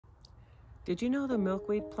Did you know the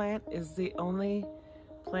milkweed plant is the only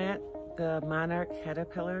plant the monarch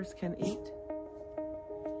caterpillars can eat?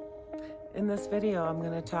 In this video, I'm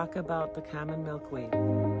going to talk about the common milkweed.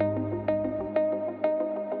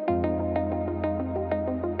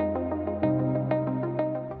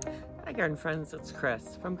 Hi garden friends, it's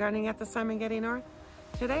Chris from Gardening at the Simongetti North.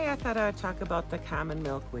 Today I thought I would talk about the common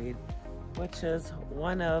milkweed, which is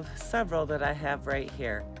one of several that I have right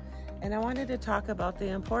here. And I wanted to talk about the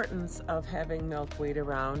importance of having milkweed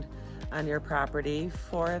around on your property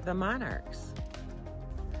for the monarchs.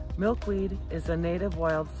 Milkweed is a native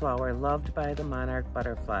wildflower loved by the monarch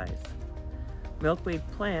butterflies. Milkweed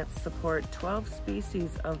plants support 12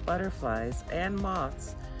 species of butterflies and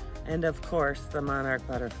moths, and of course the monarch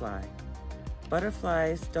butterfly.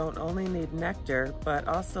 Butterflies don't only need nectar, but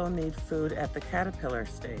also need food at the caterpillar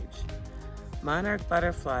stage. Monarch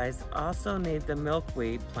butterflies also need the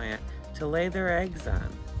milkweed plant to lay their eggs on.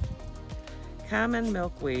 Common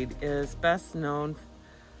milkweed is best known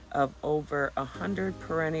of over 100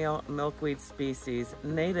 perennial milkweed species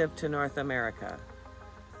native to North America.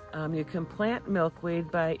 You can plant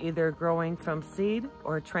milkweed by either growing from seed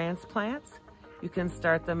or transplants. You can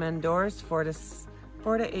start them indoors 4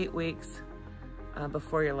 to 8 weeks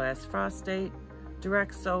before your last frost date.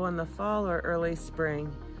 Direct sow in the fall or early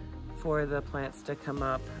spring for the plants to come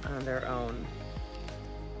up on their own.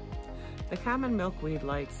 The common milkweed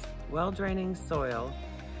likes well-draining soil,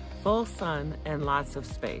 full sun, and lots of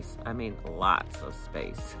space. I mean, lots of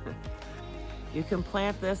space. You can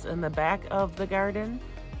plant this in the back of the garden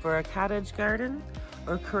for a cottage garden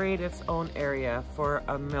or create its own area for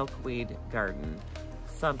a milkweed garden.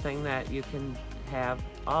 Something that you can have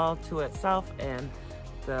all to itself and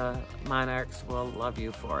the monarchs will love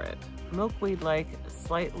you for it. Milkweed like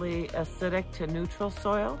slightly acidic to neutral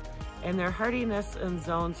soil, and their hardiness in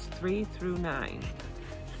zones 3 through 9.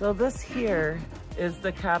 So this here is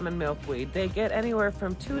the common milkweed. They get anywhere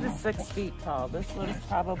from 2 to 6 feet tall. This one's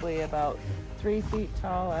probably about 3 feet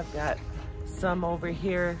tall. I've got some over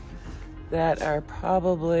here that are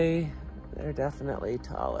they're definitely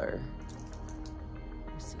taller.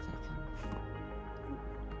 Let's see if I can.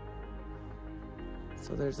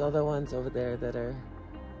 So there's other ones over there that are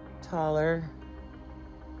taller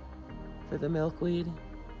for the milkweed.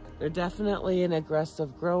 They're definitely an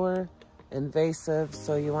aggressive grower, invasive,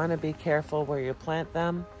 so you want to be careful where you plant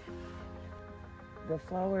them. The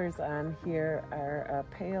flowers on here are a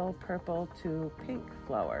pale purple to pink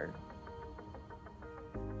flower.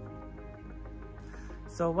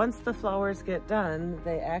 So once the flowers get done,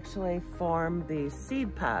 they actually form these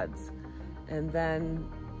seed pods. And then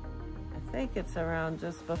I think it's around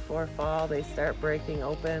just before fall, they start breaking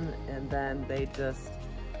open, and then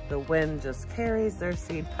the wind just carries their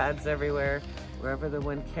seed pods everywhere. Wherever the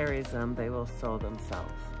wind carries them, they will sow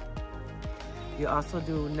themselves. You also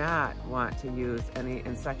do not want to use any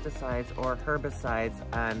insecticides or herbicides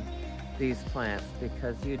on these plants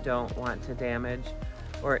because you don't want to damage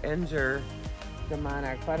or injure the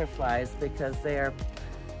monarch butterflies, because they're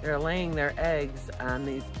laying their eggs on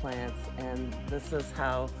these plants, and this is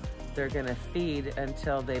how they're gonna feed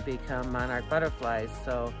until they become monarch butterflies.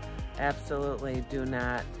 So absolutely do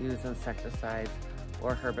not use insecticides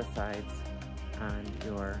or herbicides on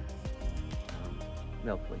your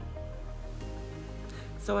milkweed.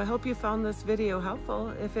 So I hope you found this video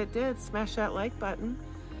helpful. If it did, smash that like button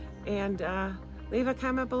and leave a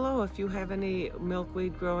comment below if you have any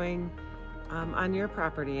milkweed growing on your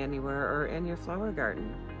property anywhere or in your flower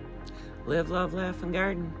garden. Live, love, laugh, and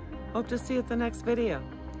garden. Hope to see you at the next video.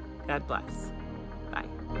 God bless.